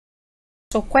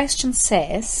So question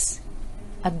says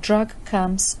a drug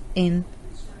comes in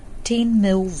 10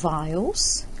 ml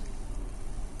vials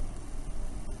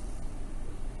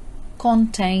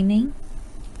containing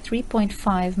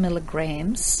 3.5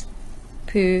 milligrams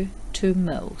per 2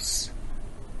 ml.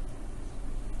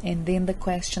 And then the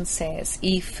question says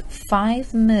if 5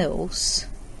 ml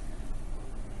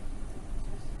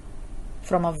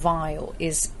from a vial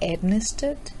is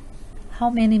administered, how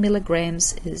many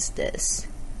milligrams is this?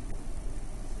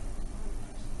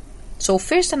 So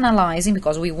first analyzing,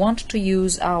 because we want to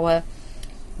use our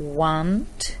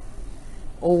want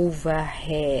over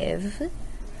have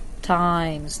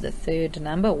times the third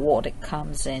number, what it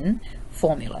comes in,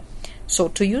 formula. So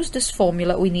to use this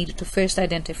formula, we need to first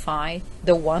identify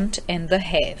the want and the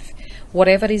have,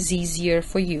 whatever is easier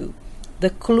for you. The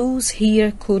clues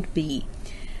here could be,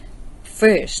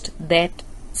 first, that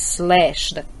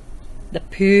slash, the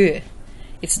per,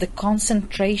 it's the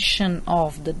concentration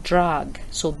of the drug.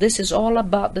 So this is all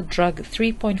about the drug.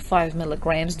 3.5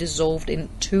 milligrams dissolved in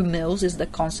 2 ml is the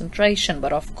concentration.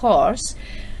 But of course,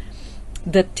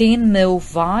 the 10 ml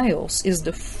vials is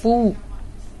the full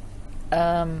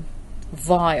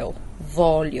vial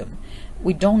volume.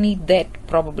 We don't need that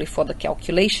probably for the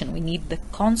calculation. We need the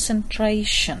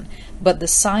concentration. But the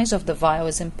size of the vial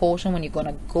is important when you're going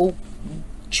to go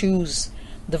choose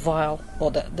the vial or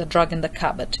the drug in the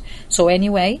cupboard. So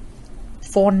anyway,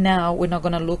 for now we're not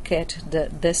going to look at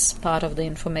this part of the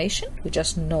information. We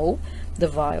just know the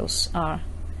vials are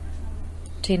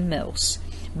 10 ml.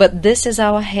 But this is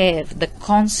our have, the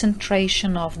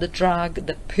concentration of the drug,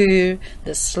 the per,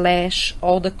 the slash,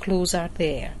 all the clues are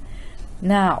there.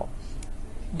 Now,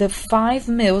 the 5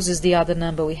 ml is the other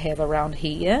number we have around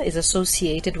here, is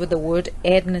associated with the word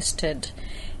administered.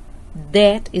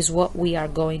 That is what we are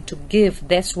going to give.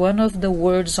 That's one of the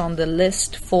words on the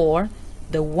list for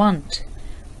the want.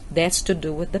 That's to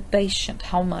do with the patient,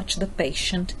 how much the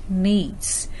patient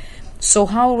needs. So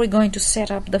how are we going to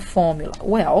set up the formula?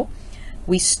 Well,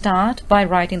 we start by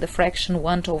writing the fraction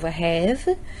want over have.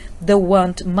 The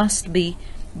want must be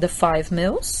the 5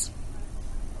 ml.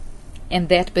 And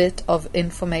that bit of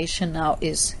information now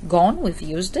is gone. We've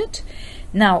used it.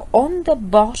 Now on the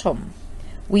bottom,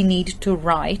 we need to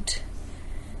write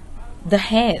the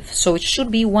have. So it should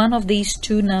be one of these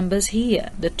two numbers here,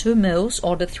 the 2 ml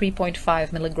or the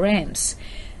 3.5 milligrams.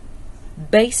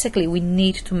 Basically, we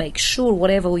need to make sure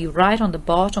whatever we write on the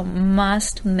bottom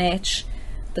must match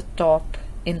the top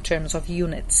in terms of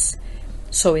units.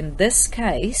 So in this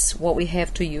case, what we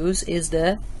have to use is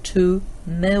the 2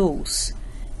 ml,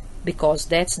 because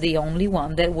that's the only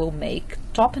one that will make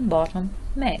top and bottom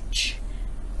match.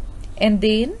 And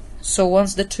then, so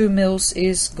once the 2 ml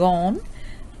is gone,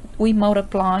 we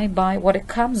multiply by what it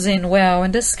comes in, well,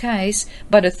 in this case,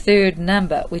 by the third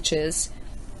number, which is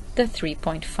the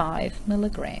 3.5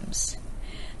 milligrams.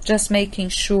 Just making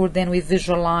sure then we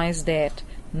visualize that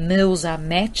mils are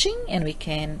matching and we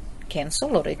can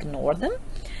cancel or ignore them.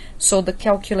 So the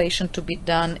calculation to be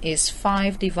done is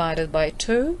 5 divided by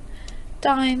 2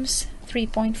 times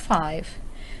 3.5.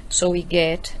 So we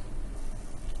get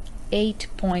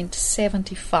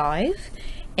 8.75,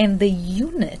 and the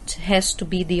unit has to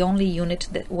be the only unit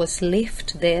that was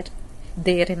left there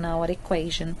in our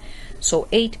equation. So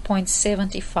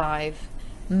 8.75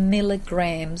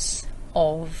 milligrams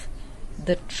of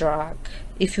the drug.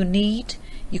 If you need,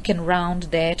 you can round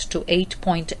that to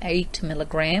 8.8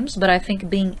 milligrams, but I think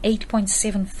being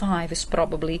 8.75 is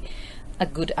probably a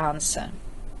good answer.